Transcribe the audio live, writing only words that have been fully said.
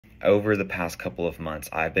Over the past couple of months,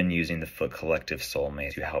 I've been using the Foot Collective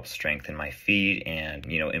Soulmate to help strengthen my feet and,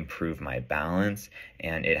 improve my balance.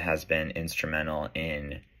 And it has been instrumental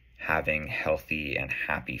in having healthy and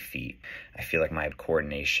happy feet. I feel like my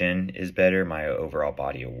coordination is better. My overall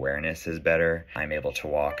body awareness is better. I'm able to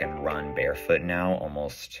walk and run barefoot now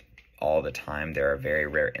almost all the time. There are very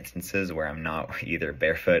rare instances where I'm not either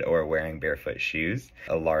barefoot or wearing barefoot shoes.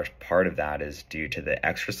 A large part of that is due to the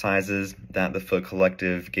exercises that the Foot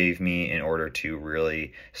Collective gave me in order to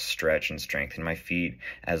really stretch and strengthen my feet,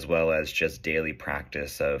 as well as just daily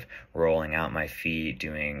practice of rolling out my feet,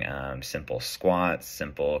 doing simple squats,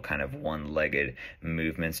 simple kind of one-legged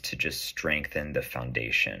movements to just strengthen the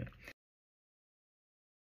foundation.